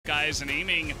guys, and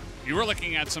aiming, you were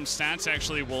looking at some stats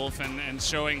actually, Wolf, and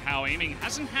showing how aiming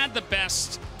hasn't had the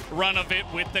best run of it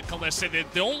with the Kalista. They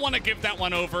don't want to give that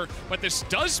one over, but this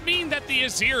does mean that the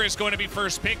Azir is going to be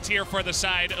first picked here for the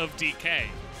side of DK.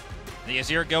 The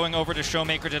Azir going over to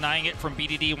ShowMaker, denying it from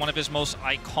BDD, one of his most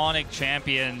iconic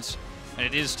champions, and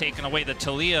it is taken away. The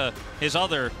Talia, his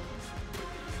other,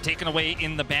 taken away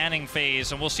in the banning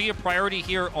phase, and we'll see a priority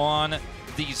here on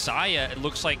the Xayah, it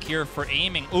looks like, here for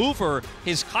aiming over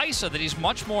his Xayah that he's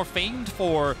much more famed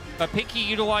for. A pick he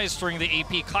utilized during the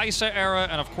AP Xayah era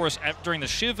and, of course, during the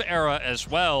Shiv era as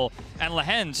well. And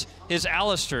Lehends, his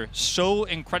Alistair, so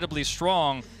incredibly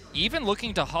strong, even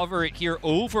looking to hover it here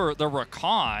over the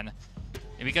Rakan.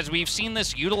 Because we've seen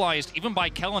this utilized even by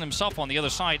Kellin himself on the other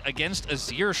side against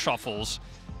Azir shuffles.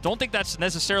 Don't think that's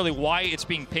necessarily why it's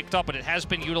being picked up, but it has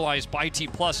been utilized by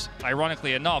Dplus,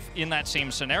 ironically enough, in that same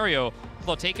scenario.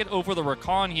 They'll take it over the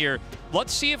Rakan here.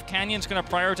 Let's see if Canyon's going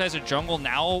to prioritize a jungle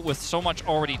now with so much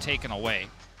already taken away.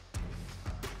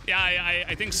 Yeah,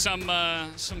 I think some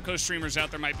co-streamers out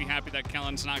there might be happy that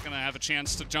Kellin's not going to have a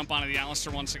chance to jump onto the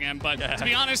Alistair once again. But to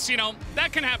be honest, you know,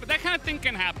 that can happen. That kind of thing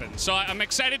can happen. So I'm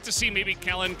excited to see maybe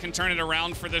Kellin can turn it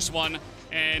around for this one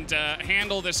and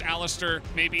handle this Alistair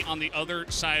maybe on the other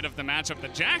side of the matchup. The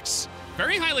Jax,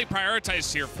 very highly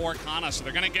prioritized here for Canna, so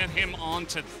they're going to get him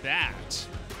onto that.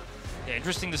 Yeah,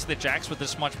 interesting to see the Jax with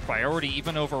this much priority,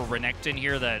 even over Renekton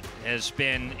here that has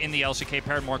been in the LCK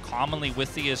paired more commonly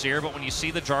with the Azir. But when you see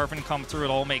the Jarvan come through,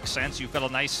 it all makes sense. You've got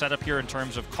a nice setup here in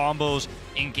terms of combos.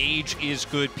 Engage is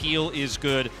good, peel is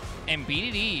good. And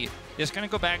BDD is going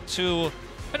to go back to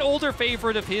an older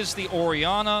favorite of his, the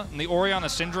Orianna. And the Orianna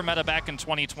Syndra meta back in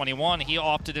 2021. He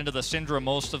opted into the Syndra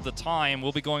most of the time.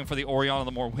 We'll be going for the Orianna,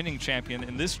 the more winning champion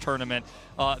in this tournament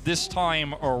this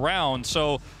time around.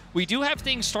 So we do have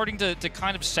things starting to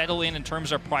kind of settle in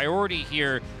terms of priority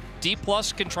here.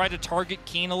 Dplus can try to target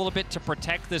Kiin a little bit to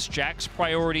protect this Jax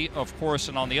priority, of course.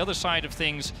 And on the other side of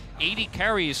things, 80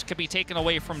 carries could be taken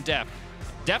away from Deft.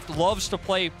 Deft loves to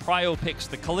play prio picks,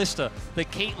 the Kalista, the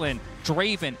Caitlyn,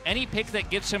 Draven. Any pick that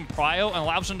gets him prio and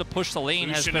allows him to push the lane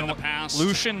Lucian has been in the past.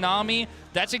 Lucian, Nami.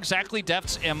 That's exactly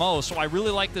Deft's MO. So I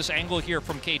really like this angle here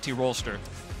from KT Rolster.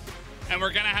 And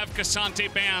we're going to have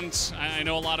K'Sante banned. I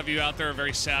know a lot of you out there are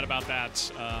very sad about that.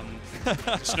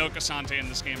 There's no K'Sante in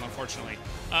this game, unfortunately.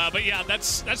 But yeah,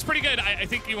 that's pretty good. I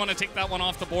think you want to take that one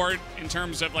off the board in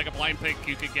terms of like a blind pick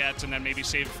you could get and then maybe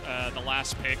save the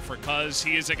last pick for Cuzz.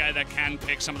 He is a guy that can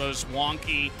pick some of those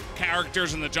wonky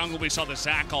characters in the jungle. We saw the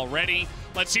Zac already.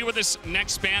 Let's see what this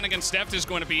next ban against Deft is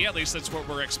going to be. At least that's what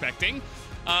we're expecting.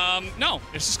 No,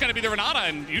 it's just going to be the Renata,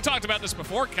 and you talked about this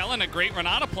before. Kellin, a great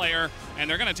Renata player, and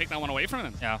they're going to take that one away from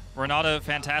him. Yeah, Renata,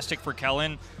 fantastic for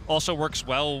Kellin. Also works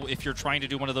well if you're trying to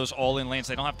do one of those all-in lanes.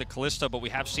 They don't have the Kalista, but we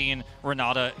have seen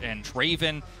Renata and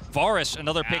Draven. Varus,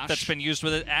 another pick that's been used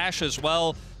with it. Ashe as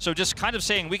well. So just kind of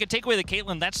saying, we could take away the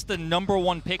Caitlyn. That's the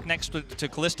 #1 pick next to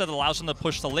Kalista that allows them to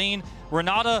push the lane.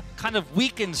 Renata kind of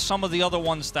weakens some of the other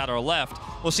ones that are left.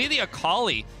 We'll see the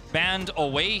Akali banned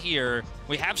away here.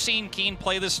 We have seen Kiin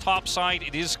play this top side.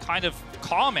 It is kind of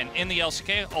common in the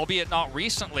LCK, albeit not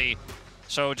recently.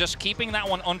 So just keeping that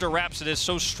one under wraps, it is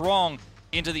so strong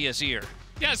into the Azir.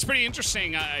 Yeah, it's pretty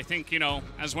interesting. I think, you know,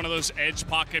 as one of those edge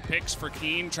pocket picks for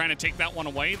Kiin, trying to take that one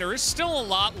away, there is still a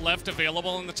lot left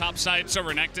available in the top side, so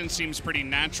Renekton seems pretty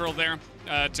natural there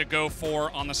to go for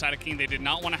on the side of Kiin. They did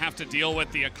not want to have to deal with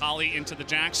the Akali into the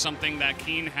Jax, something that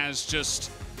Kiin has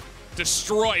just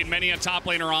destroyed many a top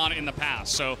laner on in the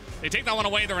past. So they take that one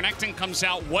away. The Renekton comes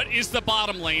out. What is the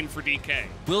bottom lane for DK?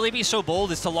 Will they be so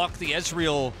bold as to lock the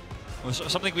Ezreal?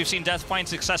 Something we've seen Death find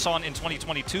success on in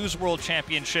 2022's World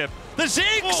Championship. The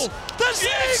Ziggs! Oh, the Ziggs!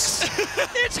 Yes!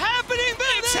 It's happening,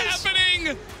 man! It's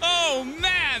happening! Oh,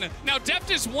 man! Now, Deft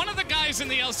is one of the guys in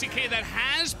the LCK that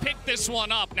has picked this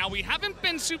one up. Now, we haven't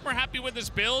been super happy with this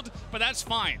build, but that's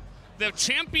fine. The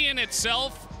champion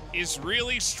itself is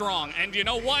really strong. And you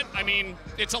know what? I mean,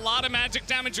 it's a lot of magic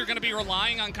damage. You're going to be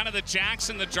relying on kind of the Jax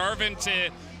and the Jarvan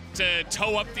to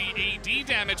toe up the AD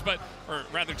damage, or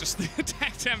rather just the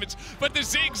attack damage. But the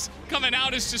Ziggs coming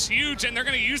out is just huge, and they're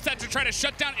going to use that to try to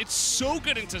shut down. It's so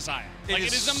good into Xayah. Like,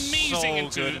 it is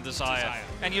amazing so good into Xayah.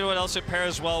 And you know what else it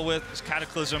pairs well with? Is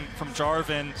Cataclysm from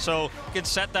Jarvan. So you can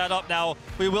set that up now.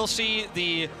 We will see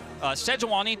the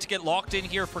Sejuani to get locked in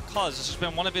here for Cuzz. This has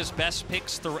been one of his best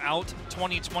picks throughout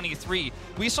 2023.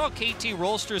 We saw KT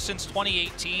Rolster since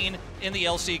 2018 in the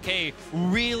LCK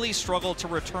really struggle to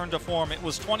return to form. It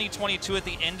was 2022 at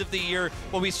the end of the year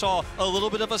where we saw a little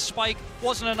bit of a spike.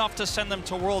 Wasn't enough to send them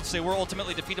to Worlds. They were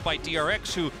ultimately defeated by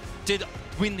DRX, who did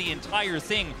win the entire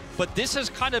thing. But this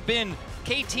has kind of been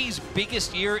KT's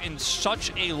biggest year in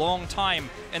such a long time,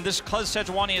 and this Cuzz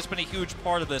Sejuani has been a huge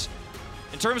part of this.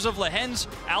 In terms of Lehends,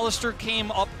 Alistar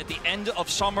came up at the end of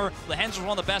summer. Lehends was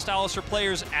one of the best Alistar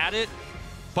players at it.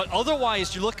 But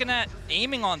otherwise, you're looking at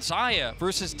aiming on Xayah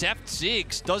versus Deft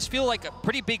Ziggs. Does feel like a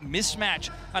pretty big mismatch.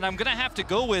 And I'm going to have to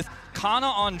go with Canna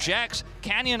on Jax,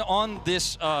 Canyon on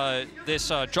this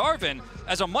Jarvan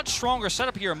as a much stronger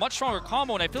setup here, a much stronger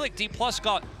combo. And I feel like Dplus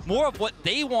got more of what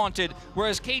they wanted,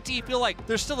 whereas KT feel like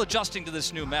they're still adjusting to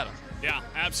this new meta. Yeah,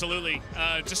 absolutely.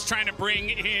 Just trying to bring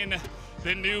in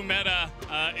the new meta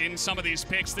in some of these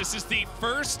picks. This is the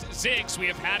first Ziggs we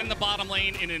have had in the bottom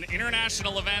lane in an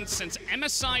international event since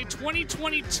MSI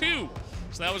 2022.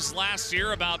 So that was last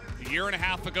year, about a year and a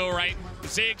half ago, right?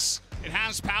 Ziggs, it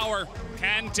has power.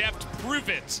 Can Deft prove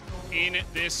it in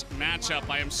this matchup?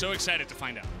 I am so excited to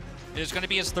find out. It is going to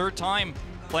be his third time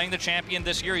playing the champion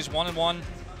this year. He's 1-1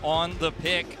 on the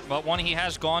pick, but one he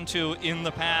has gone to in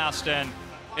the past, and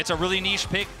it's a really niche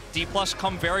pick. Dplus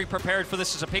come very prepared for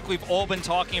this. It's a pick we've all been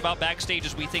talking about backstage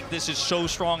as we think this is so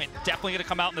strong. It's definitely going to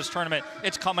come out in this tournament.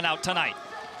 It's coming out tonight.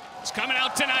 It's coming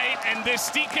out tonight, and this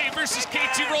DK versus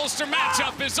KT Rolster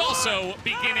matchup is also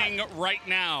beginning right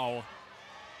now.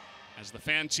 As the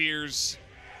fan cheers.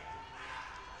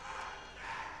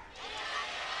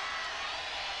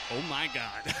 Oh my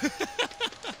God.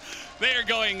 They are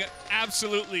going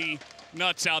absolutely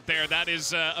nuts out there. That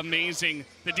is amazing.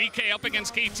 The DK up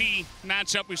against KT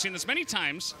matchup, we've seen this many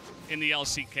times in the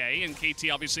LCK, and KT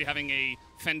obviously having a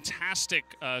fantastic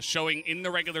showing in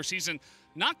the regular season.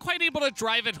 Not quite able to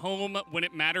drive it home when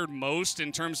it mattered most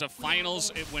in terms of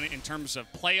finals, in terms of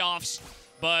playoffs,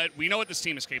 but we know what this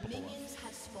team is capable of.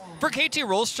 For KT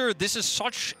Rolster, this is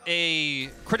such a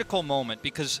critical moment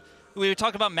because we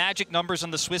talk about magic numbers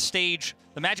on the Swiss stage.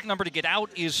 The magic number to get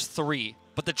out is 3.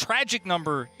 But the tragic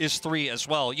number is 3 as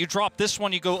well. You drop this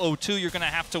one, you go 0-2, you're going to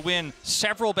have to win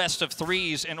several best of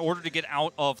 3s in order to get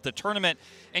out of the tournament.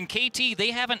 And KT,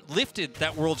 they haven't lifted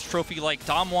that Worlds trophy like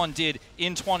Damwon did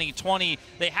in 2020.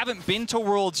 They haven't been to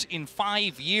Worlds in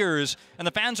 5 years, and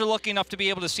the fans are lucky enough to be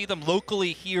able to see them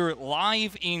locally here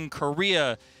live in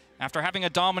Korea after having a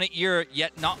dominant year,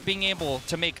 yet not being able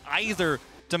to make either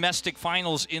domestic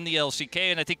finals in the LCK.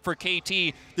 And I think for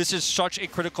KT, this is such a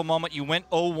critical moment. You went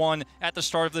 0-1 at the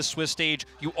start of this Swiss stage.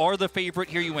 You are the favorite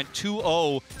here. You went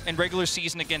 2-0 in regular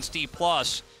season against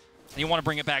Dplus, and you want to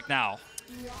bring it back now.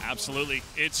 Absolutely.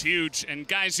 It's huge. And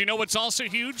guys, you know what's also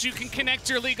huge? You can connect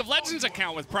your League of Legends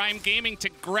account with Prime Gaming to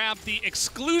grab the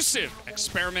exclusive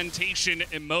experimentation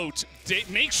emote.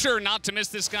 Make sure not to miss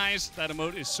this, guys. That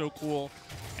emote is so cool.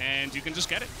 And you can just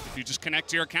get it. If you just connect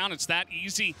to your account, it's that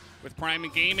easy with Prime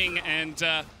Gaming. And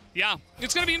yeah,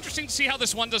 it's going to be interesting to see how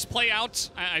this one does play out.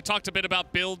 I talked a bit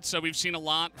about builds, so we've seen a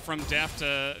lot from Deft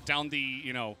down the,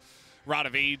 you know, Rod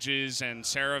of Ages and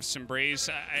Seraph's Embrace.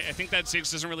 I think that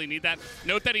Ziggs doesn't really need that.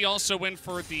 Note that he also went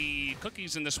for the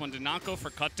cookies in this one, did not go for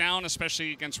cut down,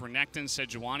 especially against Renekton,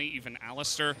 Sejuani, even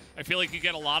Alistar. I feel like you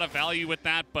get a lot of value with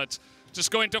that, but just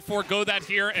going to forego that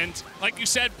here. And like you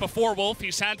said before, Wolf,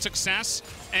 he's had success,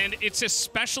 and it's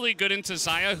especially good into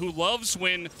Xayah, who loves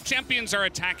when champions are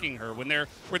attacking her, when they're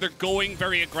going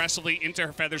very aggressively into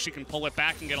her feather. She can pull it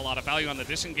back and get a lot of value on the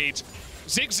disengage.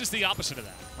 Ziggs is the opposite of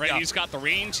that, right? Yeah. He's got the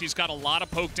range, he's got a lot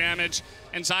of poke damage,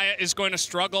 and Xayah is going to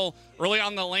struggle early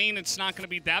on the lane. It's not going to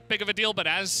be that big of a deal, but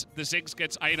as the Ziggs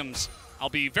gets items, I'll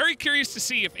be very curious to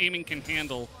see if aiming can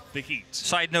handle the heat.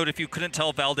 Side note, if you couldn't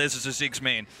tell, Valdez is a Ziggs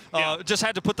main. Just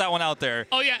had to put that one out there.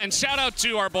 Oh yeah, and shout out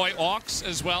to our boy Aux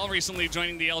as well, recently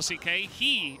joining the LCK.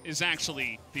 He is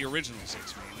actually the original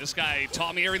Ziggs main. This guy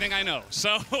taught me everything I know.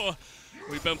 So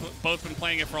we've both been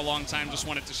playing it for a long time. Just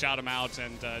wanted to shout him out,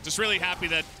 and just really happy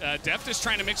that Deft is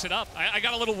trying to mix it up. I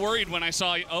got a little worried when I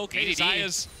saw, okay,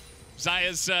 Xayah's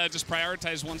just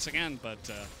prioritized once again, but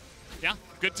yeah,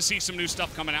 good to see some new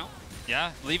stuff coming out.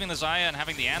 Yeah, leaving the Xayah and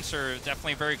having the answer,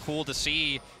 definitely very cool to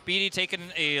see. BD taking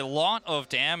a lot of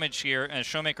damage here as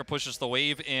ShowMaker pushes the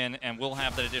wave in, and we'll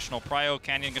have that additional prio.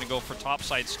 Canyon going to go for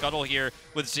topside scuttle here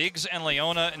with Ziggs and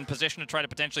Leona in position to try to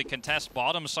potentially contest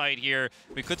bottom side here.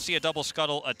 We could see a double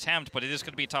scuttle attempt, but it is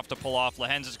going to be tough to pull off.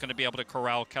 Lehends is going to be able to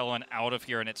corral Kellin out of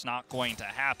here, and it's not going to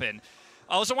happen.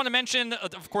 I also want to mention,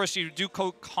 of course, you do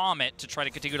Comet to try to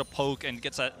continue to poke and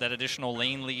get that additional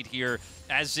lane lead here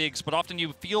as Ziggs, but often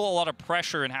you feel a lot of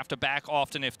pressure and have to back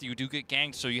often if you do get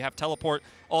ganked, so you have teleport.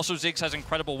 Also, Ziggs has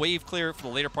incredible wave clear for the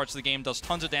later parts of the game, does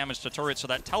tons of damage to turrets, so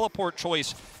that teleport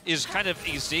choice is kind of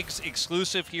a Ziggs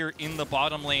exclusive here in the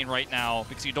bottom lane right now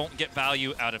because you don't get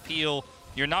value out of heal.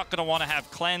 You're not going to want to have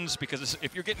cleanse because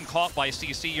if you're getting caught by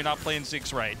CC, you're not playing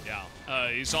Ziggs right. Yeah,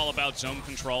 he's all about zone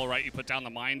control, right? You put down the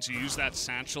mines, you use that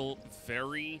satchel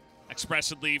very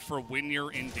expressly for when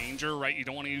you're in danger, right? You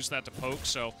don't want to use that to poke.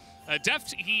 So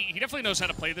Deft, he definitely knows how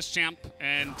to play this champ,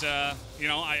 and you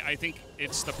know, I think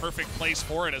it's the perfect place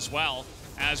for it as well,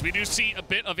 as we do see a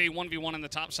bit of a 1v1 in the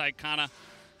top side. Canna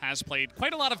has played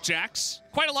quite a lot of Jax,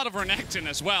 quite a lot of Renekton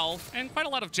as well, and quite a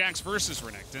lot of Jax versus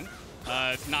Renekton.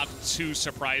 Not too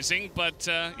surprising, but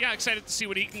yeah, excited to see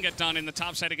what he can get done in the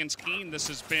top side against Kiin. This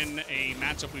has been a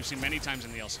matchup we've seen many times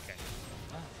in the LCK.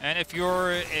 And if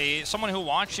you're someone who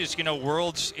watches, you know,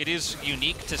 Worlds, it is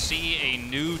unique to see a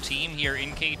new team here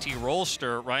in KT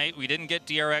Rolster, right? We didn't get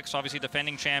DRX, obviously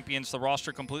defending champions. The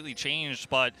roster completely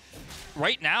changed, but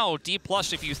right now,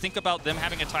 Dplus, if you think about them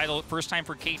having a title first time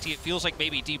for KT, it feels like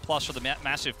maybe Dplus are the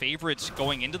massive favorites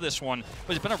going into this one.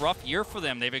 But it's been a rough year for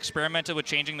them. They've experimented with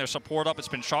changing their support up. It's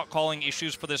been shot calling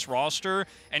issues for this roster.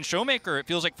 And ShowMaker, it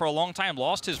feels like for a long time,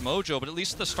 lost his mojo, but at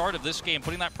least at the start of this game,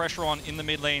 putting that pressure on in the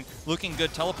mid lane, looking good.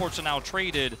 Teleports are now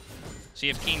traded. See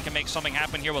if Kiin can make something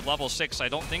happen here with level 6. I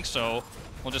don't think so.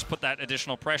 We'll just put that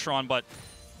additional pressure on. But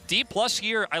Dplus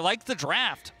here, I like the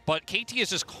draft, but KT has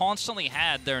just constantly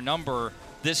had their number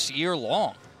this year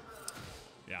long.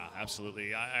 Yeah,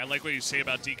 absolutely. I like what you say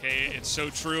about DK. It's so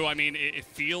true. I mean, it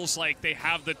feels like they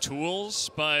have the tools,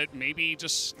 but maybe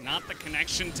just not the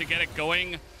connection to get it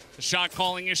going. The shot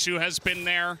calling issue has been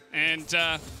there, and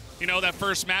you know, that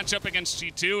first matchup against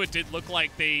G2, it did look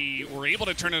like they were able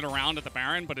to turn it around at the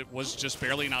Baron, but it was just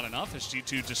barely not enough, as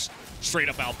G2 just straight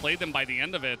up outplayed them by the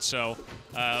end of it. So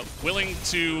willing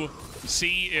to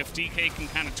see if DK can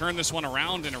kind of turn this one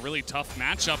around in a really tough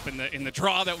matchup in the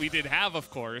draw that we did have, of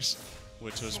course,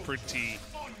 which was pretty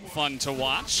fun to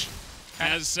watch.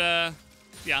 As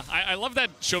yeah, I love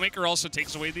that ShowMaker also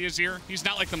takes away the Azir. He's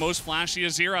not like the most flashy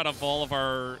Azir out of all of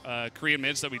our Korean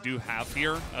mids that we do have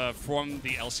here from the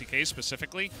LCK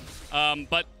specifically.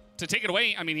 But to take it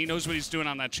away, I mean, he knows what he's doing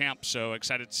on that champ, so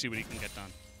excited to see what he can get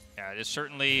done. Yeah, it is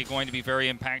certainly going to be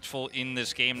very impactful in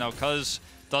this game. Now, Cuzz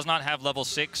does not have level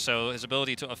 6, so his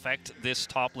ability to affect this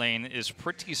top lane is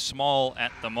pretty small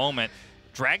at the moment.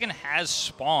 Dragon has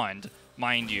spawned,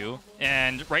 mind you,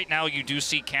 and right now you do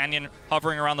see Canyon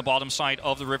hovering around the bottom side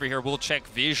of the river here. We'll check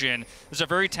vision. This is a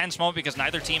very tense moment because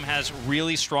neither team has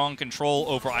really strong control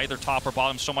over either top or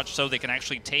bottom, so much so they can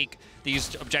actually take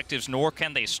these objectives, nor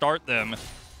can they start them.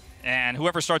 And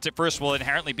whoever starts it first will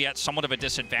inherently be at somewhat of a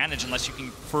disadvantage unless you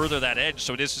can further that edge.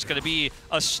 So it is just going to be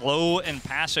a slow and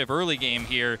passive early game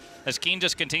here as Kiin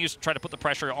just continues to try to put the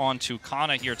pressure onto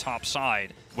Canna here top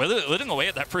side, living away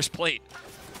at that first plate.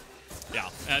 Yeah,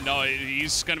 no,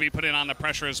 he's going to be putting on the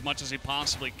pressure as much as he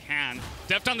possibly can.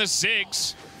 Deft on the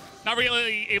Ziggs. Not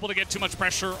really able to get too much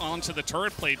pressure onto the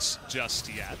turret plates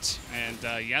just yet.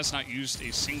 And he has not used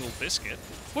a single biscuit.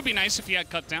 Would be nice if he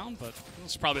had cut down, but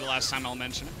it's probably the last time I'll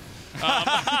mention it.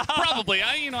 Probably.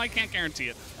 I can't guarantee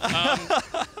it.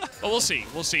 But we'll see.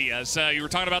 We'll see. As you were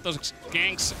talking about those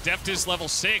ganks, Deft is level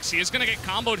 6. He is going to get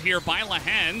comboed here by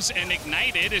Lehends, and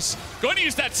Ignited is going to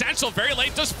use that satchel very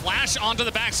late. Does flash onto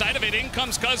the backside of it. In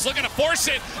comes Cuzz looking to force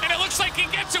it, and it looks like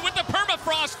he gets it with the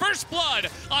permafrost. First blood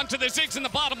onto the Ziggs in the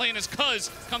bottom lane as Cuzz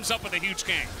comes up with a huge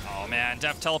gank. Oh man,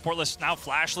 Deft teleportless, now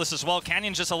flashless as well.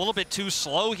 Canyon's just a little bit too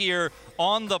slow here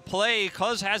on the play.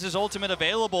 Cuzz has his ultimate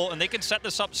available, and they can set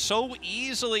this up so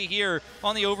easily here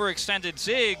on the overextended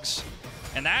Ziggs.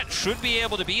 And that should be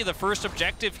able to be the first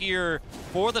objective here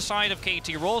for the side of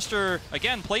KT Rolster.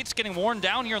 Again, plates getting worn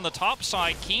down here on the top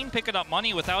side. Kiin picking up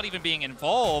money without even being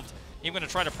involved. Even going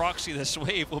to try to proxy this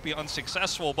wave will be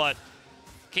unsuccessful, but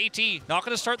KT not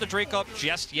going to start the Drake up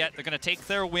just yet. They're going to take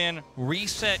their win,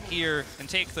 reset here, and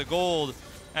take the gold.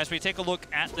 As we take a look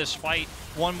at this fight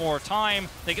one more time,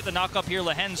 they get the knock up here.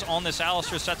 Lehends on this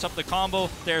Alistar sets up the combo.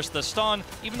 There's the stun.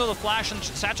 Even though the flash and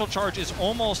satchel charge is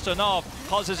almost enough,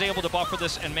 Cuzz is able to buffer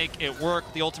this and make it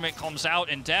work. The ultimate comes out,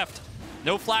 and Deft,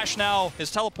 no flash now.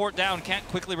 His teleport down, can't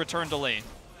quickly return to lane.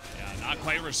 Yeah, not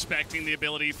quite respecting the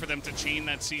ability for them to chain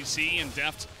that CC, and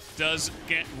Deft does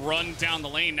get run down the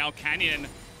lane. Now Canyon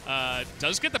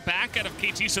does get the back out of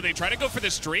KT, so they try to go for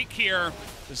this Drake here.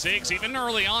 The Ziggs, even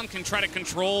early on, can try to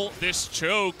control this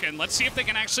choke, and let's see if they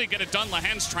can actually get it done.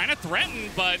 Lehends trying to threaten,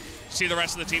 but see the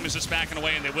rest of the team is just backing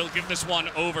away, and they will give this one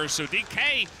over. So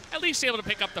DK at least able to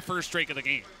pick up the first Drake of the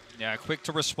game. Yeah, quick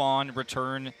to respond,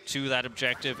 return to that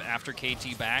objective after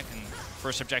KT back, and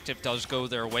first objective does go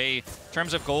their way. In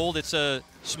terms of gold, it's a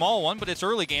small one, but it's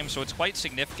early game, so it's quite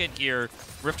significant here.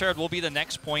 Rift Herald will be the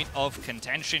next point of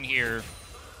contention here.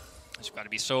 You've got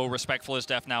to be so respectful as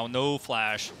Deft now. No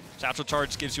flash. Satchel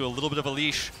charge gives you a little bit of a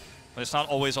leash, but it's not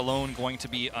always alone going to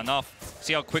be enough.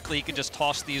 See how quickly he can just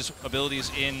toss these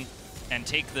abilities in and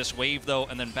take this wave, though,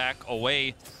 and then back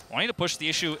away. Wanting to push the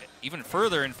issue even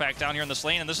further, in fact, down here in this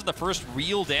lane. And this is the first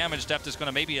real damage Deft is going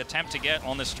to maybe attempt to get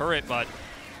on this turret, but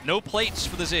no plates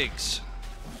for the Ziggs.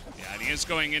 Yeah, and he is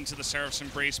going into the Seraph's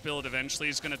Embrace build eventually.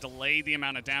 He's going to delay the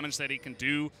amount of damage that he can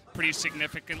do pretty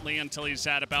significantly until he's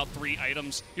at about 3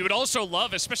 items. He would also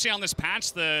love, especially on this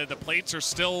patch, the plates are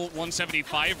still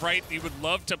 175, right? He would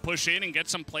love to push in and get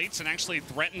some plates and actually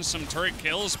threaten some turret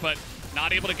kills, but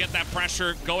not able to get that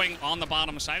pressure going on the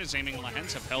bottom side as Aiming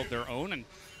Lehends have held their own and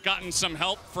gotten some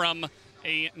help from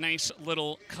a nice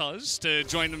little Cuzz to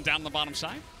join them down the bottom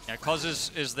side. Yeah,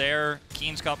 Cuzz is there.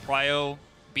 Kiin's got prio.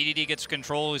 BDD gets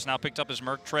control. He's now picked up his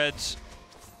Merc Treads.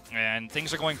 And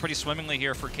things are going pretty swimmingly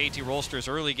here for KT Rolster's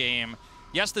early game.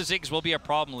 Yes, the Ziggs will be a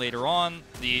problem later on.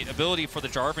 The ability for the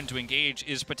Jarvan to engage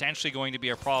is potentially going to be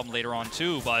a problem later on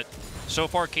too, but so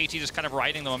far KT just kind of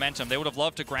riding the momentum. They would have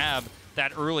loved to grab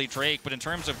that early Drake, but in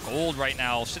terms of gold right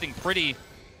now, sitting pretty.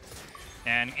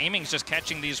 And Aiming's just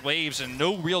catching these waves, and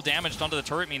no real damage done to the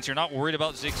turret means you're not worried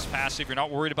about Ziggs' passive. You're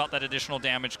not worried about that additional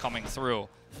damage coming through.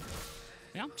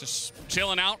 Yeah, just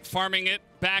chilling out, farming it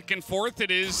back and forth.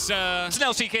 It is... it's an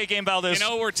LCK game, Valdez. You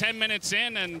know, we're 10 minutes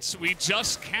in, and we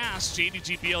just cast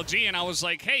JDG BLG, and I was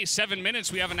like, hey, 7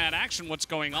 minutes, we haven't had action. What's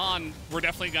going on? We're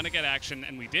definitely going to get action,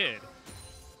 and we did.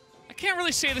 I can't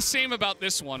really say the same about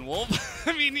this one, Wolf.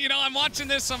 I mean, you know, I'm watching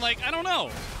this, I'm like, I don't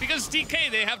know. Because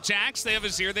DK, they have Jax, they have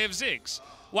Azir, they have Ziggs.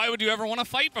 Why would you ever want to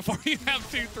fight before you have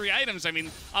 2-3 items? I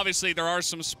mean, obviously there are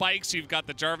some spikes. You've got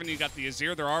the Jarvan, you've got the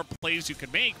Azir. There are plays you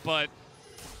could make, but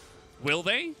will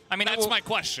they? I mean, that's my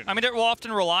question. I mean, it will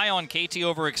often rely on KT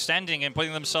overextending and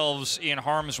putting themselves in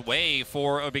harm's way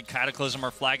for a big Cataclysm or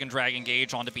Flag and Drag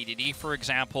engage onto BDD, for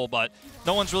example, but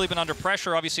no one's really been under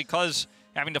pressure. Obviously, Cuzz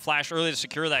having to flash early to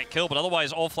secure that kill, but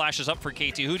otherwise all flashes up for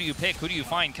KT. Who do you pick? Who do you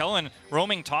find? Kellin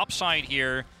roaming topside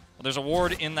here. Well, there's a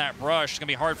ward in that brush. It's going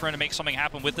to be hard for him to make something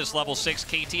happen with this level 6.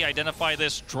 KT identify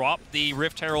this, drop the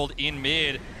Rift Herald in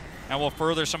mid, and will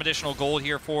further some additional gold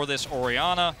here for this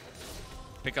Orianna.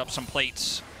 Pick up some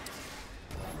plates.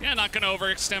 Yeah, not going to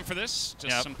overextend for this.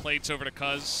 Just some plates over to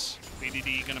Cuzz.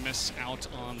 BDD going to miss out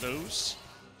on those.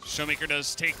 ShowMaker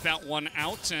does take that one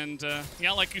out, and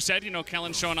yeah, like you said, you know,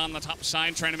 Kellin showing on the top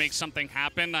side, trying to make something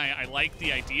happen. I like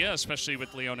the idea, especially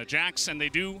with Leona Jax, and they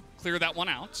do clear that one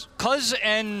out. Cuzz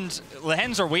and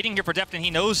Lehends are waiting here for Deft, and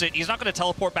he knows it. He's not going to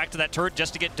teleport back to that turret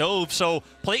just to get dove, so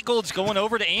plate gold's going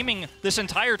over to Aiming this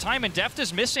entire time, and Deft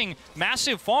is missing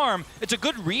massive farm. It's a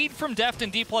good read from Deft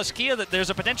and Dplus Kia that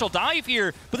there's a potential dive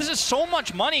here, but this is so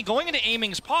much money going into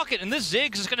Aiming's pocket, and this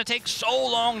Ziggs is going to take so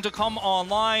long to come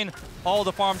online. All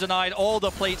the farm denied, all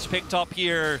the plates picked up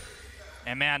here.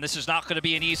 And man, this is not going to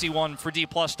be an easy one for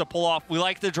Dplus to pull off. We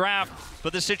like the draft,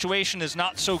 but the situation is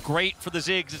not so great for the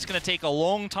Ziggs. It's going to take a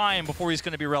long time before he's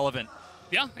going to be relevant.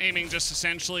 Yeah, Aiming just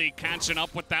essentially catching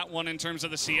up with that one in terms of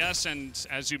the CS, and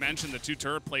as you mentioned, the 2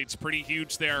 turret plates pretty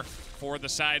huge there for the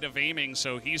side of Aiming,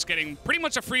 so he's getting pretty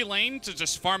much a free lane to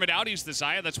just farm it out. He's the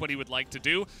Xayah, that's what he would like to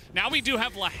do. Now we do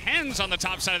have Lehends on the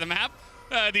top side of the map.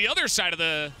 The other side of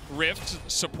the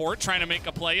Rift support trying to make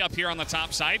a play up here on the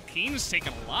top side. Kiin's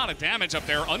taking a lot of damage up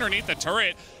there underneath the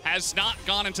turret. Has not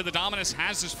gone into the Dominus,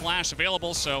 has his flash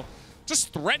available, so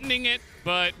just threatening it,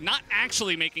 but not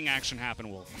actually making action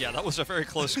happen, Wolf. Yeah, that was a very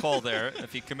close call there.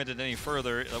 If he committed any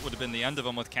further, that would have been the end of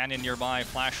him with Canna nearby,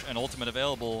 flash and ultimate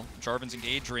available. Jarvan's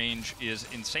engage range is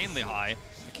insanely high.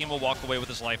 Kiin will walk away with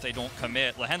his life. They don't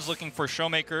commit. Lehends looking for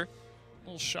ShowMaker.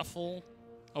 We'll shuffle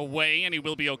away, and he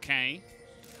will be okay.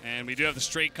 And we do have the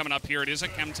straight coming up here. It is a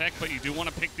Chemtech, but you do want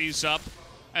to pick these up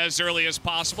as early as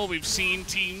possible. We've seen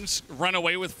teams run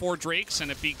away with 4 Drakes and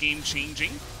it be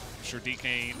game-changing. I'm sure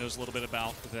DK knows a little bit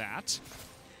about that.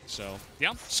 So,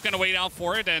 yeah, just going to wait out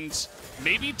for it, and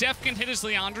maybe Deft can hit his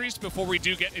Leandries before we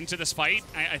do get into this fight.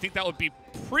 I think that would be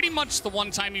pretty much the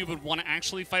one time you would want to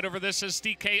actually fight over this as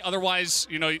DK. Otherwise,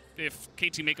 you know, if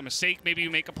KT make a mistake, maybe you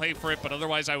make a play for it, but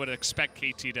otherwise I would expect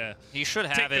KT to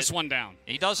take this one down.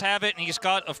 He does have it, and he's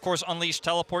got, of course, Unleashed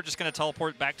Teleport, just going to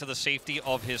teleport back to the safety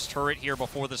of his turret here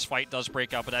before this fight does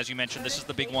break out. But as you mentioned, this is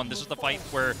the big one. This is the fight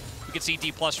where we can see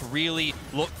Dplus really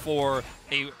look for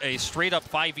a straight-up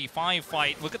 5v5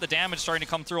 fight. Look at the damage starting to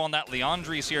come through on that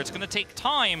Leandries here. It's going to take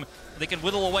time. They can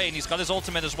whittle away, and he's got his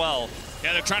ultimate as well.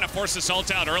 Yeah, they're trying to force this ult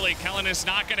out early. Kellin is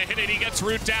not going to hit it. He gets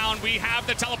root down. We have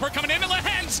the teleport coming in, and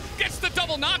Lehends gets the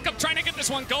double knockup, trying to get this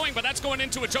one going, but that's going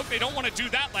into a choke. They don't want to do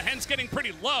that. Lehends getting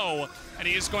pretty low, and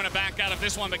he is going to back out of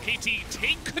this one, but KT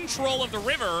take control of the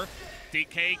river.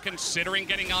 DK considering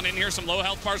getting on in here. Some low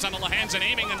health bars on the Lehends and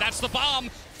aiming, and that's the bomb.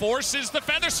 Forces the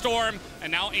Featherstorm,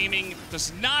 and now aiming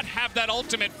does not have that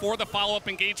ultimate for the follow-up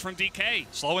engage from DK.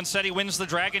 Slow and steady wins the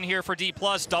Dragon here for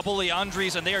Dplus. Double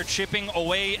Leandries, and they are chipping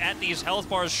away at these health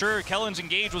bars. Sure, Kellin's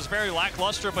engage was very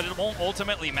lackluster, but it won't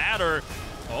ultimately matter.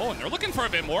 Oh, and they're looking for a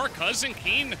bit more. Cuzz and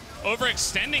Kiin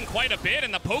overextending quite a bit,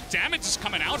 and the poke damage is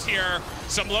coming out here.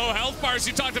 Some low health bars.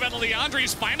 You talked about the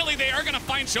Leandries. Finally, they are going to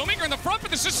find ShowMaker in the front,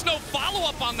 but there's just no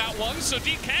follow-up on that one. So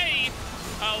DK,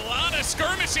 a lot of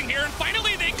skirmishing here, and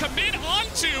finally they commit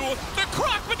onto the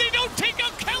Croc, but they don't take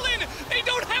out Kellin. They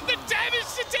don't have the damage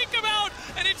to take him out,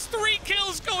 and it's 3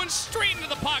 kills going straight into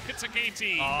the pockets of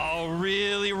KT. Oh,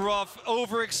 really rough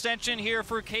overextension here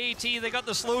for KT. They got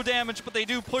the slow damage, but they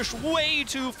do push way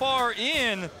too far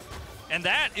in. And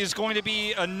that is going to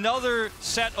be another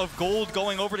set of gold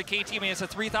going over to KT. I mean, it's a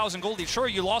 3,000 gold lead. Sure,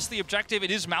 you lost the objective.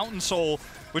 It is Mountain Soul,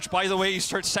 which, by the way, you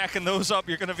start stacking those up,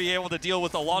 you're going to be able to deal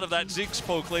with a lot of that Ziggs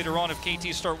poke later on if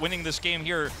KT start winning this game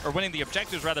here, or winning the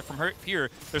objectives, rather, from here.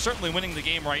 They're certainly winning the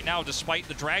game right now, despite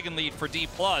the Dragon lead for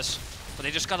Dplus. But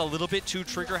they just got a little bit too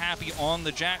trigger-happy on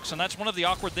the Jax, and that's one of the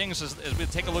awkward things as we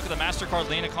take a look at the MasterCard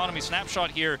lane economy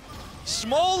snapshot here.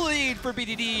 Small lead for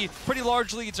BDD, pretty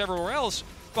large leads everywhere else.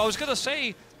 But I was going to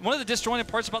say, one of the disjointed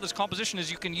parts about this composition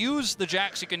is you can use the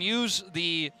Jax, you can use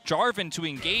the Jarvan to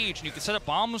engage, and you can set up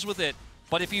bombs with it.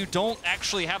 But if you don't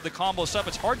actually have the combo set up,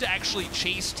 it's hard to actually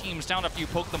chase teams down after you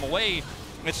poke them away.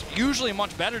 It's usually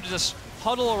much better to just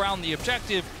huddle around the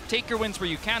objective, take your wins where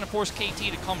you can, and force KT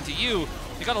to come to you.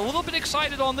 You got a little bit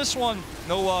excited on this one.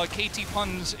 No KT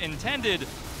puns intended,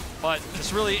 but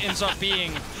this really ends up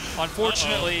being,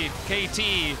 unfortunately,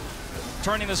 KT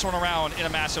turning this one around in a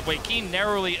massive way. Kiin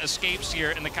narrowly escapes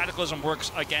here, and the Cataclysm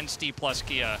works against Dplus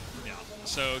Kia. Yeah.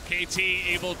 So KT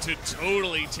able to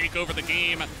totally take over the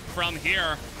game from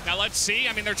here. Now let's see.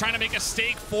 I mean, they're trying to make a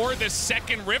stake for this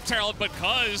second Rift Herald, but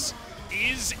Cuzz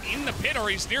is in the pit, or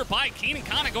he's nearby. Kiin and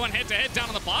Canna going head-to-head down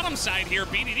on the bottom side here.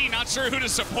 BDD not sure who to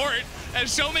support,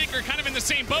 as ShowMaker kind of in the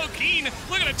same boat. Kiin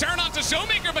looking to turn onto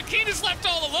ShowMaker, but Kiin is left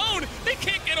all alone. They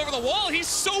can't get over the wall. He's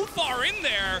so far in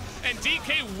there, and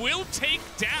DK will take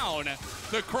down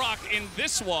the Croc in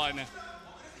this one.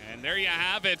 And there you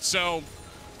have it. So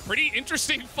pretty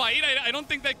interesting fight. I don't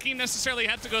think that Kiin necessarily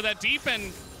had to go that deep,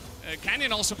 and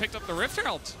Canyon also picked up the Rift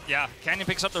Herald. Yeah, Canyon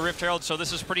picks up the Rift Herald, so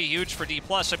this is pretty huge for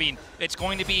Dplus. I mean, it's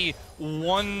going to be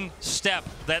one step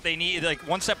that they need, like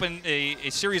one step in a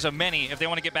series of many if they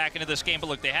want to get back into this game. But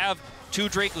look, they have 2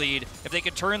 Drake lead. If they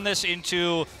could turn this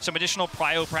into some additional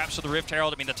prio, perhaps with the Rift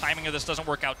Herald, I mean, the timing of this doesn't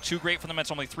work out too great for them.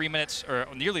 It's only 3 minutes, or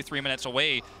nearly 3 minutes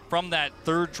away from that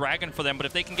 3rd Dragon for them. But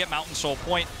if they can get Mountain Soul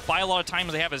Point, buy a lot of time,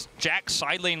 they have a Jax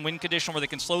side lane win condition where they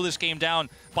can slow this game down,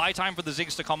 buy time for the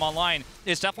Ziggs to come online.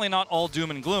 It's definitely not all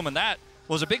doom and gloom, and that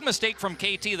was a big mistake from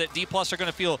KT that Dplus are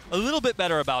going to feel a little bit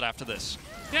better about after this.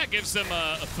 Yeah, it gives them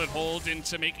a foothold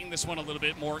into making this one a little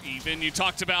bit more even. You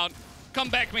talked about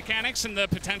comeback mechanics and the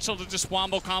potential to just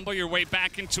wombo combo your way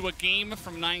back into a game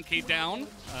from 9K down.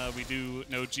 We do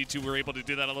know G2 were able to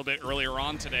do that a little bit earlier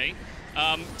on today.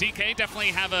 DK definitely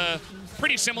have a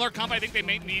pretty similar combo. I think they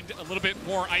may need a little bit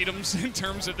more items in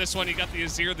terms of this one. You got the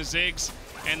Azir, the Ziggs,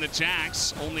 and the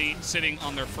Jax only sitting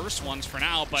on their first ones for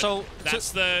now, but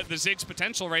that's the Ziggs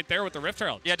potential right there with the Rift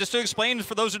Herald. Yeah, just to explain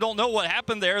for those who don't know what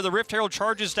happened there, the Rift Herald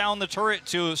charges down the turret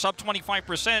to sub 25%.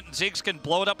 Ziggs can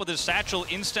blow it up with his satchel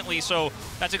instantly, so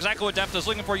that's exactly what Deft is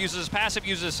looking for. Uses his passive,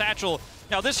 uses his satchel.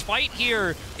 Now this fight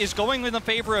here is going in the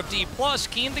favor of Dplus.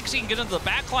 Kiin thinks he can get into the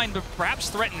backline to perhaps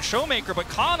threaten ShowMaker, but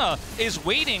Canna is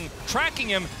waiting, tracking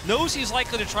him, knows he's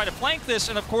likely to try to flank this,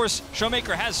 and of course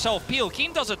ShowMaker has self-peel.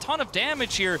 Kiin does a ton of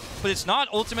damage here, but it's not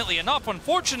ultimately enough.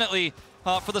 Unfortunately,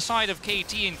 for the side of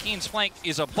KT, and Kiin's flank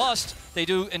is a bust. They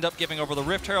do end up giving over the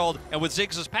Rift Herald, and with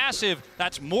Ziggs' passive,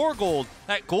 that's more gold.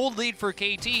 That gold lead for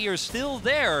KT here is still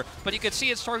there, but you can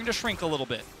see it's starting to shrink a little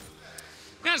bit.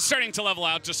 Yeah, it's starting to level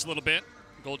out just a little bit.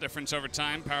 Gold difference over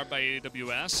time, powered by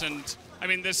AWS, and I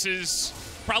mean, this is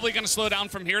probably going to slow down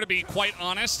from here, to be quite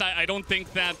honest. I don't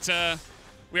think that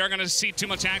we are going to see too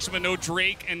much action with no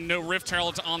Drake and no Rift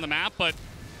Heralds on the map, but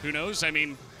who knows? I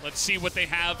mean, let's see what they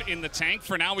have in the tank.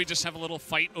 For now, we just have a little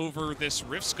fight over this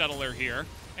Rift Scuttler here,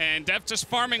 and Deft just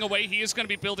farming away. He is going to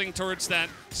be building towards that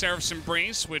Seraph's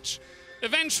Embrace, which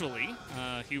eventually,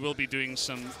 he will be doing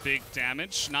some big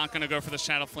damage. Not going to go for the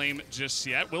Shadow Flame just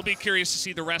yet. We'll be curious to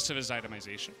see the rest of his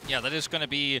itemization. Yeah, that is going to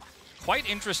be quite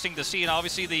interesting to see. And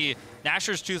obviously, the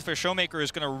Nashor's Tooth for ShowMaker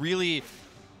is going to really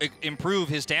improve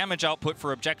his damage output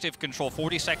for objective control.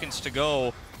 40 seconds to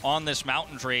go on this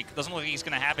Mountain Drake. Doesn't look like he's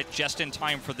going to have it just in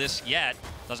time for this yet.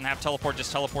 Doesn't have teleport,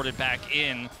 just teleported back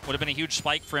in. Would have been a huge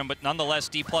spike for him, but nonetheless,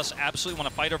 Dplus absolutely want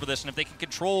to fight over this. And if they can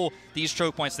control these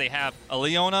choke points, they have a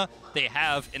Leona, they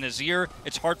have an Azir.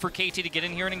 It's hard for KT to get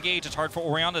in here and engage. It's hard for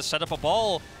Orianna to set up a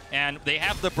ball. And they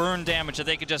have the burn damage that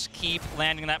they could just keep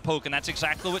landing that poke, and that's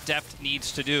exactly what Deft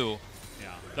needs to do.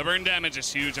 Yeah, the burn damage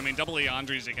is huge. I mean, double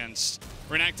Leandri's against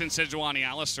Renekton, Sejuani,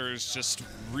 Alistair is just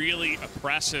really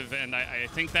oppressive, and I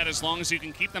think that as long as you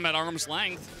can keep them at arm's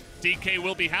length, DK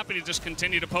will be happy to just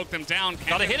continue to poke them down.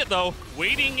 Gotta hit it, though.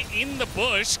 Waiting in the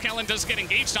bush. Kellin does get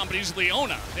engaged on, but he's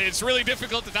Leona. It's really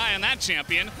difficult to die on that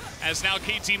champion, as now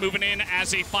KT moving in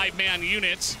as a 5-man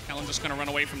unit. Kellin just going to run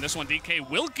away from this one. DK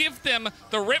will give them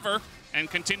the river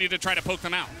and continue to try to poke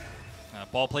them out.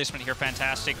 Ball placement here,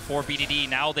 fantastic for BDD.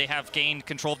 Now they have gained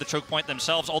control of the choke point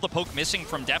themselves. All the poke missing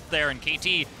from Deft there, and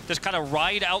KT just kind of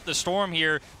ride out the storm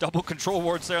here. Double control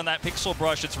wards there on that pixel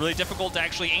brush. It's really difficult to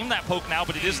actually aim that poke now,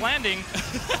 but it is landing.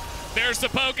 There's the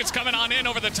poke. It's coming on in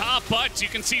over the top, but you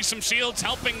can see some shields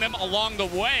helping them along the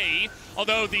way,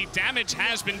 although the damage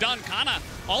has been done. Canna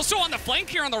also on the flank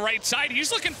here on the right side.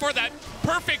 He's looking for that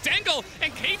perfect angle,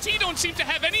 and KT don't seem to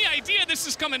have any idea this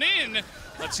is coming in.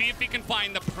 Let's see if he can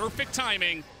find the perfect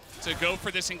timing to go for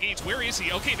this engage. Where is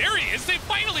he? Okay, there he is. They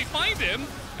finally find him,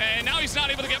 and now he's not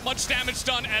able to get much damage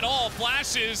done at all.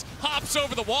 Flashes, hops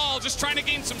over the wall, just trying to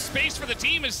gain some space for the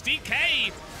team as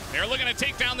DK. They're looking to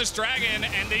take down this dragon,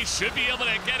 and they should be able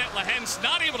to get it. Lehends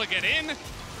not able to get in,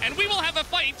 and we will have a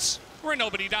fight where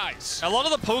nobody dies. A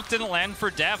lot of the poke didn't land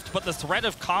for Deft, but the threat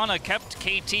of Canna kept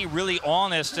KT really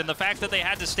honest, and the fact that they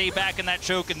had to stay back in that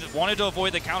choke and wanted to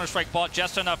avoid the Counter-Strike bought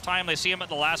just enough time. They see him at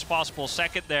the last possible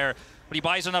second there, but he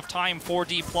buys enough time for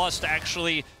Dplus to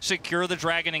actually secure the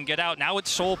dragon and get out. Now it's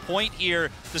Soul Point here,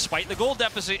 despite the gold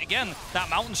deficit. Again, that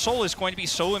Mountain Soul is going to be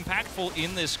so impactful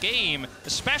in this game,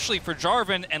 especially for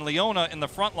Jarvan and Leona in the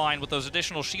front line with those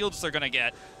additional shields they're going to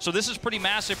get. So this is pretty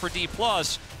massive for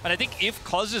Dplus, and I think if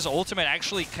Cuzz's ultimate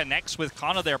actually connects with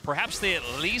Canna there, perhaps they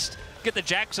at least get the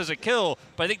Jax as a kill,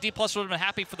 but I think Dplus would have been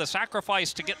happy for the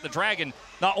sacrifice to get the dragon.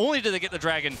 Not only do they get the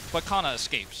dragon, but Canna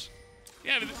escapes.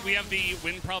 Yeah, we have the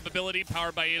win probability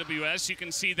powered by AWS. You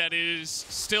can see that it is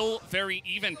still very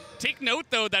even. Take note,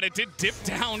 though, that it did dip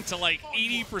down to like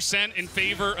 80% in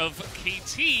favor of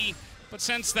KT, but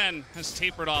since then has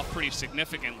tapered off pretty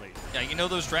significantly. Yeah, you know,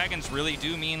 those dragons really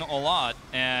do mean a lot,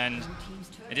 and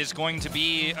it is going to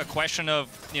be a question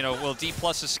of, you know, will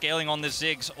Dplus's scaling on this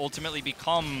Ziggs ultimately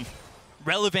become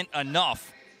relevant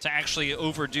enough to actually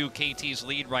overdo KT's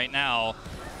lead right now?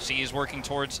 See, he's working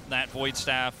towards that Void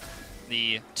Staff.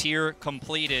 The tier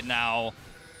completed now,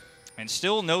 and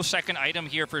still no second item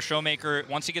here for ShowMaker.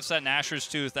 Once he gets that Nashor's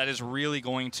Tooth, that is really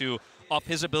going to up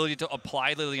his ability to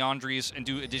apply the Leandries and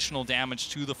do additional damage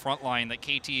to the front line that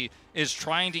KT is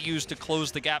trying to use to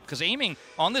close the gap. Because aiming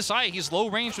on this eye, he's low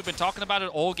range. We've been talking about it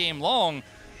all game long.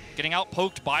 Getting out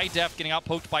poked by Deft, getting out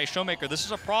poked by ShowMaker. This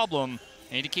is a problem.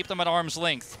 You need to keep them at arm's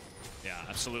length. Yeah,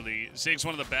 absolutely. Ziggs,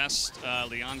 one of the best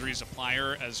Leandri's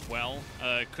applier as well.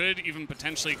 Could even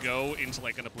potentially go into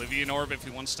like an Oblivion Orb if he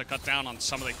wants to cut down on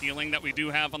some of the healing that we do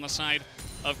have on the side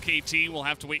of KT. We'll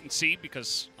have to wait and see,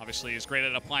 because obviously he's great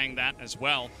at applying that as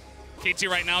well. KT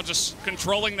right now just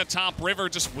controlling the top river,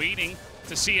 just waiting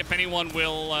to see if anyone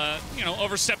will, you know,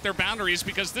 overstep their boundaries,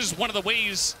 because this is one of the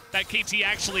ways that KT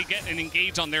actually get and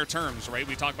engage on their terms, right?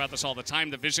 We talk about this all the time,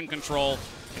 the vision control,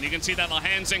 and you can see that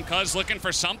Lehends and Cuzz looking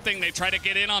for something. They try to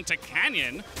get in onto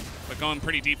Canyon, but going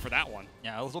pretty deep for that one.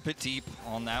 Yeah, a little bit deep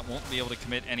on that. Won't be able to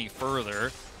commit any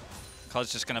further.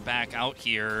 Cuzz just going to back out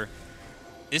here.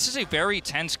 This is a very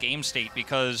tense game state,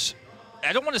 because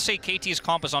I don't want to say KT's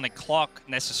comp is on a clock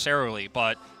necessarily,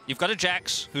 but you've got a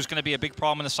Jax who's going to be a big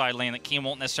problem in the side lane that Kiin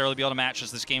won't necessarily be able to match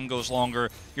as this game goes longer.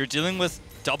 You're dealing with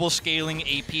double scaling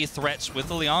AP threats with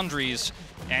the Leandries,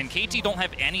 and KT don't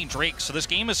have any Drakes, so this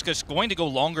game is just going to go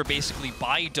longer basically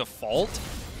by default,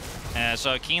 as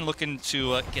Kiin looking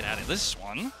to get out of this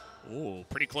one. Ooh,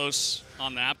 pretty close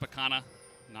on that, but Canna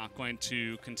not going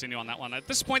to continue on that one. At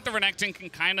this point, the Renekton can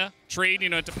kind of trade. You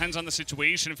know, it depends on the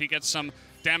situation if he gets some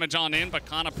damage on in, but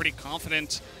Canna pretty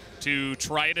confident to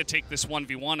try to take this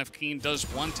 1v1 if Kiin does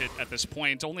want it at this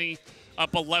point. Only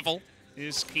up a level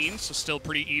is Kiin, so still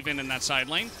pretty even in that side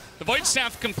lane. The Void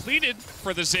Staff completed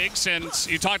for the Ziggs,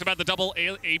 and you talked about the double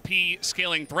AP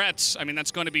scaling threats. I mean,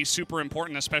 that's going to be super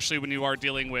important, especially when you are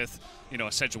dealing with, you know, a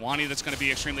Sejuani that's going to be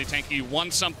extremely tanky. You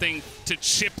want something to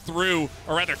chip through,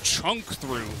 or rather chunk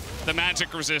through, the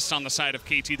magic resist on the side of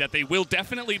KT that they will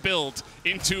definitely build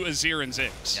into Azir and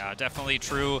Ziggs. Yeah, definitely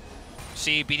true.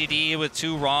 See BDD with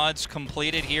 2 rods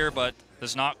completed here, but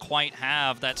does not quite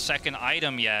have that second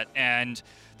item yet. And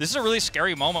this is a really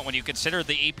scary moment when you consider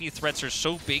the AP threats are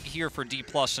so big here for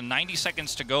Dplus, and 90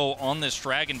 seconds to go on this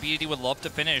dragon. BDD would love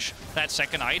to finish that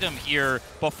second item here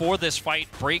before this fight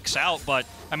breaks out. But,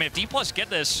 I mean, if Dplus get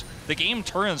this, the game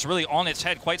turns really on its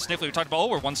head quite sniffly. We talked about, oh,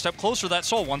 we're one step closer to that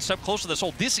soul, one step closer to the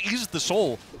soul. This is the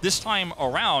soul this time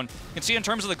around. You can see in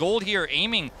terms of the gold here,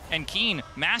 Aiming and Kiin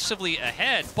massively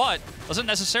ahead, but doesn't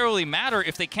necessarily matter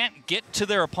if they can't get to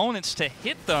their opponents to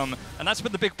hit them, and that's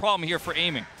been the big problem here for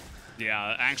Aiming.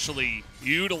 Yeah, actually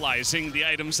utilizing the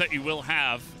items that you will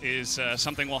have is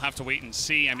something we'll have to wait and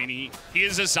see. I mean, he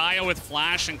is a Xayah with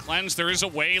Flash and Cleanse. There is a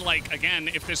way, like, again,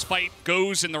 if this fight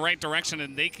goes in the right direction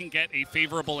and they can get a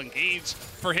favorable engage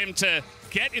for him to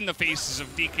get in the faces of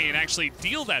DK and actually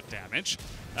deal that damage.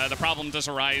 The problem does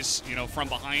arise, you know, from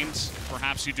behind.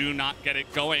 Perhaps you do not get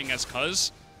it going as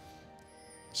Cuzz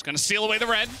is going to steal away the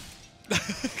red.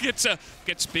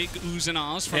 gets big oohs and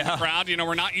ahs from the crowd. You know,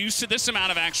 we're not used to this amount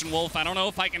of action, Wolf. I don't know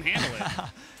if I can handle it.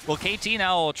 Well, KT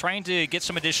now trying to get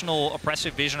some additional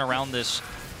oppressive vision around this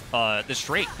this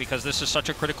Drake, because this is such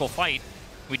a critical fight.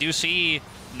 We do see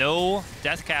no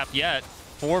death cap yet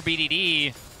for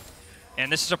BDD, and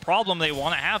this is a problem. They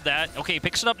want to have that. Okay,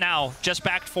 picks it up now, just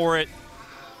backed for it.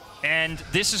 And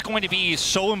this is going to be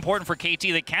so important for KT.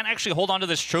 They can't actually hold on to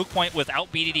this choke point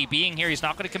without BDD being here. He's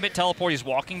not going to commit teleport. He's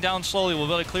walking down slowly. We'll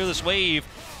be able to clear this wave.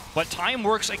 But time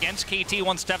works against KT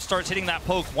once Deft starts hitting that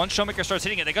poke. Once ShowMaker starts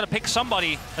hitting it, they got to pick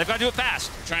somebody. They've got to do it fast.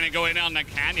 Trying to go in down that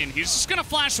canyon. He's just going to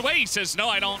flash away. He says, no,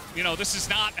 I don't, you know, this is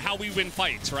not how we win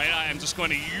fights, right? I'm just going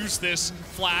to use this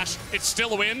flash. It's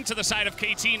still a win to the side of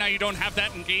KT. Now you don't have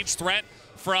that engaged threat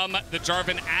from the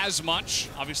Jarvan as much.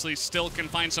 Obviously still can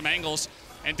find some angles.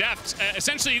 And Deft,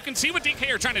 essentially, you can see what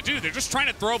DK are trying to do. They're just trying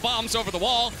to throw bombs over the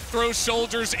wall, throw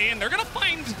soldiers in. They're going to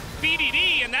find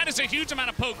BDD, and that is a huge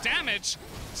amount of poke damage.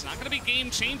 It's not going to be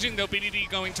game-changing, though. BDD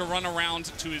going to run around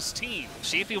to his team.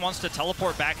 See if he wants to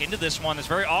teleport back into this one. It's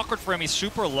very awkward for him. He's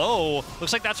super low.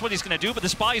 Looks like that's what he's going to do, but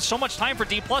this buys so much time for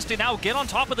Dplus to now get on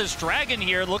top of this dragon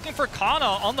here, looking for Canna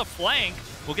on the flank.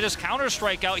 We'll get his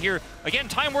counter-strike out here. Again,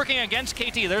 time working against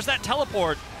KT. There's that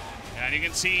teleport. And you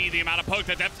can see the amount of poke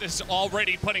that Deft is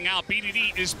already putting out.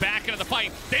 BDD is back into the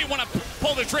fight. They want to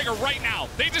pull the trigger right now.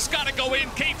 They just got to go in.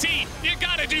 KT, you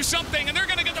got to do something. And they're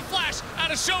going to get the flash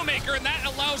out of ShowMaker, and that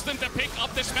allows them to pick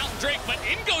up this Mountain Drake. But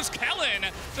in goes Kellin,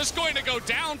 just going to go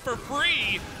down for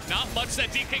free. Not much that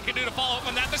DK can do to follow up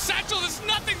on that. The satchel is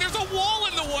nothing. There's a wall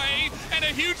in the way, and a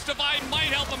huge divide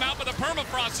might help him out, but the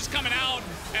permafrost is coming out.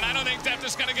 And I don't think Deft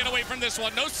is going to get away from this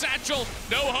one. No satchel,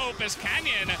 no hope as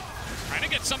Canyon trying to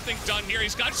get something done here.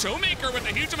 He's got ShowMaker with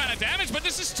a huge amount of damage, but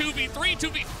this is 2v3,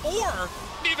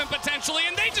 2v4 even potentially,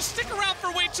 and they just stick around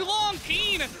for way too long.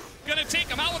 Kiin gonna take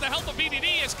him out with the help of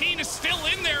BDD as Kiin is still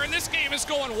in there, and this game is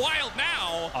going wild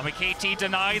now. I mean, KT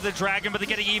deny the dragon, but they're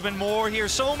getting even more here.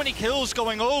 So many kills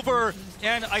going over,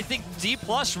 and I think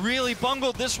Dplus really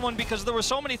bungled this one because there were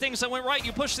so many things that went right.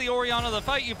 You push the Orianna to the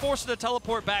fight, you force it to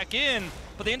teleport back in,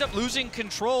 but they end up losing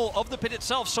control of the pit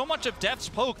itself. So much of Deft's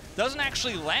poke doesn't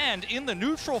actually land in the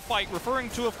neutral fight, referring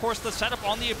to, of course, the setup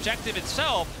on the objective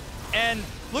itself. And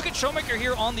look at ShowMaker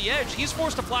here on the edge. He's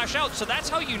forced to flash out, so that's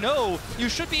how you know you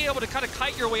should be able to kind of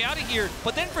kite your way out of here.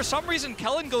 But then for some reason,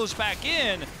 Kellin goes back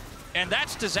in, and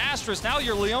that's disastrous. Now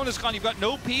your Leona's gone. You've got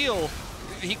no peel.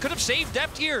 He could have saved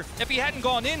Deft here if he hadn't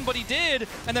gone in, but he did.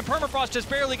 And then Permafrost just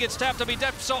barely gets tapped. I mean,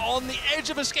 Deft so on the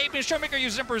edge of escaping. ShowMaker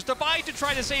uses Emperor's Divide to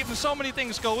try to save him. So many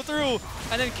things go through.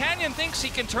 And then Canyon thinks he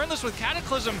can turn this with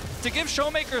Cataclysm to give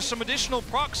ShowMaker some additional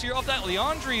procs here of that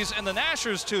Leandri's and the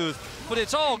Nashor's Tooth. But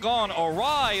it's all gone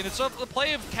awry. And it's the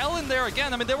play of Kellin there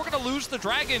again. I mean, they were going to lose the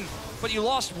dragon, but you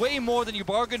lost way more than you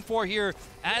bargained for here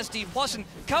as Dplus. And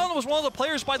Kellin was one of the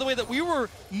players, by the way, that we were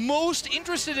most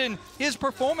interested in. His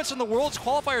performance in the World's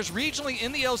qualifiers regionally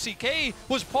in the LCK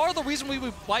was part of the reason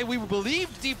why we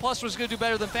believed Dplus was going to do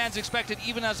better than fans expected,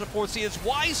 even as a 4th seed. It's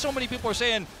why so many people are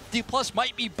saying Dplus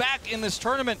might be back in this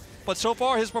tournament. But so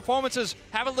far, his performances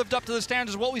haven't lived up to the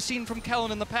standards of what we've seen from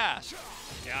Kellin in the past.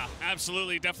 Yeah,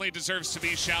 absolutely. Definitely deserves to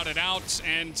be shouted out.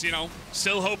 And, you know,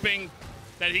 still hoping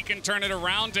that he can turn it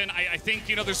around. And I think,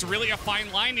 you know, there's really a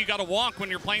fine line you got to walk when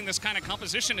you're playing this kind of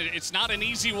composition. It's not an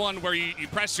easy one where you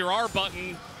press your R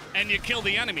button and you kill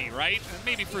the enemy, right?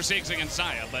 Maybe for Ziggs against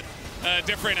Xayah, but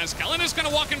different as Kellin is going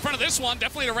to walk in front of this one.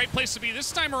 Definitely the right place to be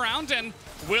this time around, and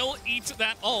will eat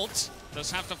that ult.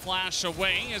 Does have to flash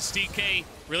away as DK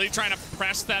really trying to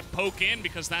press that poke in,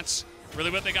 because that's really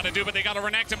what they got to do, but they got to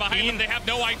Renekton behind them. They have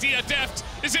no idea. Deft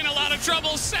is in a lot of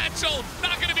trouble. Satchel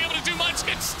not going to be able to do much.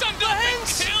 Gets stunned up and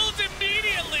killed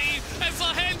immediately as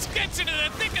Lehends gets into the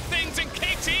thick of things, and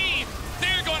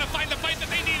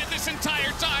this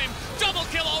entire time. Double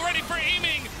kill already for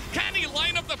aiming. Can he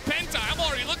line up the penta? I'm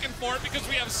already looking for it because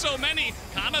we have so many.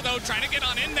 Canna, though, trying to get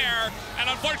on in there. And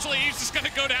unfortunately, he's just going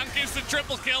to go down, gives the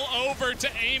triple kill over to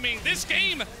aiming. This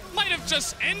game might have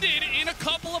just ended in a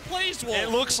couple of plays, Wolf. It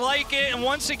looks like it. And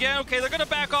once again, okay, they're going to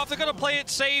back off. They're going to play it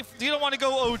safe. You don't want to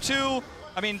go 0-2.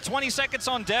 I mean, 20 seconds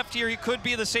on Deft here. He could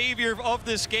be the savior of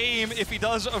this game if he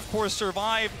does, of course,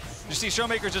 survive. You see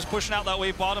ShowMaker just pushing out that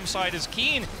wave bottom side as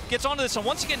Kiin gets onto this. And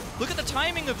once again, look at the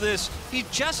timing of this. He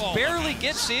just barely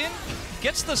gets in,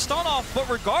 gets the stun off, but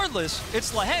regardless,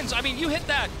 it's Lehends. I mean, you hit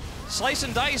that slice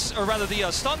and dice, or rather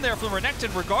the stun there from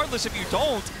Renekton. Regardless, if you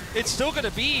don't, it's still going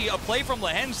to be a play from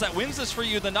Lehends that wins this for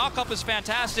you. The knock-up is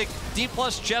fantastic.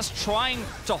 Dplus just trying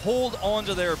to hold on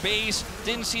to their base.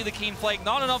 Didn't see the Kiin flank,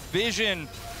 not enough vision.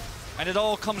 And it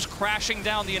all comes crashing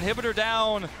down. The inhibitor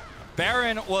down.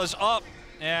 Baron was up.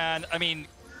 And, I mean,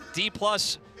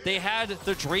 Dplus, they had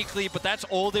the Drake lead, but that's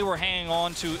all they were hanging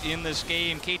on to in this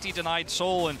game. KT denied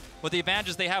Soul, and with the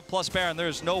advantages they have plus Baron,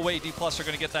 there's no way Dplus are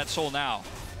going to get that Soul now.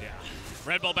 Yeah.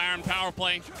 Red Bull Baron power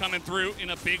play coming through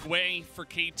in a big way for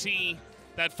KT.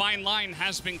 That fine line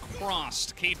has been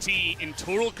crossed. KT in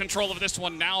total control of this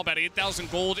one now, about 8,000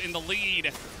 gold in the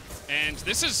lead. And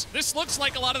this looks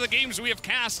like a lot of the games we have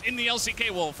cast in the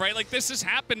LCK, Wolf, right? Like, this has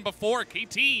happened before.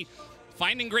 KT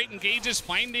finding great engages,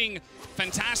 finding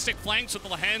fantastic flanks with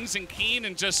Lehends and Kiin,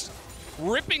 and just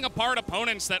ripping apart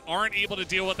opponents that aren't able to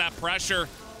deal with that pressure.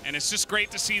 And it's just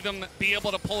great to see them be able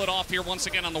to pull it off here once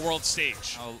again on the world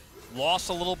stage. Lost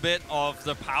a little bit of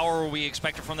the power we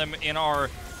expected from them in our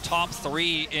top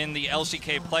 3 in the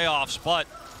LCK playoffs, but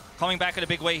coming back in a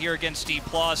big way here against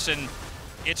Dplus, and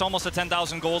it's almost a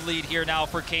 10,000 gold lead here now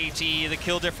for KT. The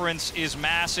kill difference is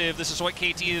massive. This is what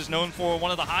KT is known for,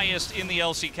 one of the highest in the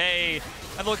LCK.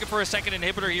 I'm looking for a second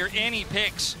inhibitor here. Any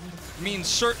picks means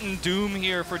certain doom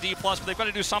here for Dplus, but they've got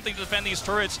to do something to defend these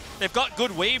turrets. They've got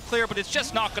good wave clear, but it's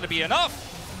just not going to be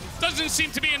enough. Doesn't seem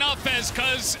to be enough as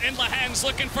Cuzz and Lehends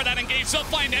looking for that engage. They'll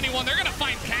find anyone. They're going to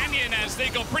find Canyon as they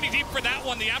go pretty deep for that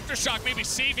one. The Aftershock maybe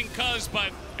saving Cuzz, but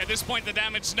at this point the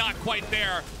damage not quite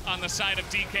there on the side of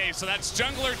DK. So that's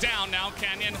jungler down now.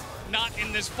 Canyon not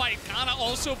in this fight. Canna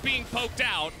also being poked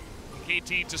out.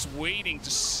 KT just waiting,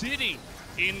 just sitting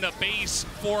in the base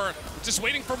for, just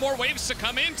waiting for more waves to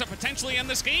come in to potentially end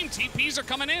this game. TPs are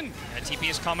coming in. Yeah, TP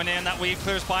is coming in. That wave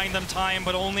clear is buying them time,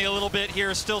 but only a little bit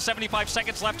here. Still 75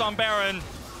 seconds left on Baron.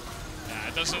 Yeah,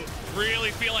 it doesn't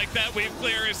really feel like that wave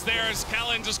clear is there, as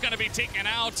Kellin just going to be taken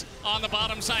out on the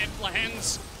bottom side.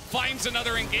 Lehends finds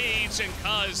another engage, and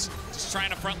Cuzz just trying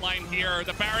to frontline here.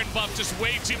 The Baron buff just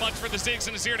way too much for the Ziggs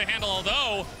and Azir to handle,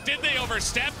 although, did they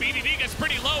overstep? BDD gets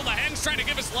pretty low. Lehends trying to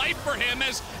give us life for him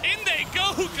as in they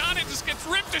go. Canna just gets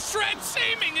ripped to shreds.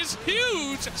 Aiming is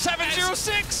huge.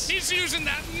 706! He's using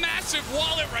that massive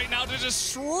wallet right now to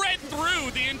just shred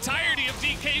through the entirety of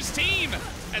DK's team.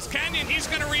 As Canyon, he's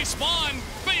going to respawn,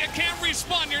 but you can't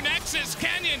respawn your Nexus.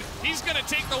 Canyon, he's going to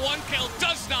take the 1 kill.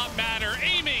 Does not matter.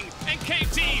 Aiming, and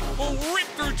KT will rip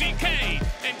through DK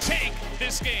and take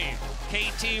this game.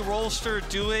 KT Rolster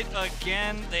do it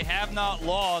again. They have not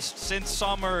lost since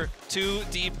summer to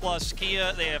Dplus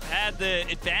Kia. They have had the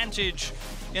advantage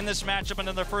in this matchup, and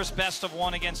in their first best of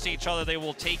 1 against each other, they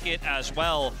will take it as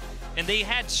well. And they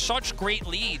had such great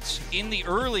leads in the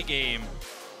early game.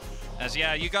 As,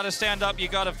 yeah, you got to stand up, you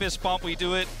got to fist bump. We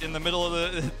do it in the middle of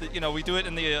the, we do it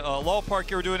in the LoL park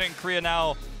here. We're doing it in Korea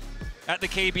now at the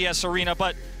KBS Arena.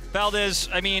 But Valdez,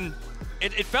 I mean,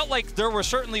 it felt like there were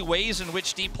certainly ways in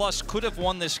which Dplus could have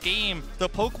won this game. The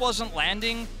poke wasn't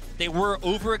landing. They were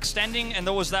overextending, and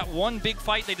there was that one big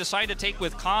fight they decided to take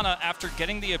with Canna after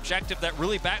getting the objective that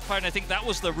really backfired. And I think that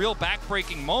was the real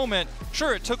backbreaking moment.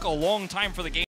 Sure, it took a long time for the game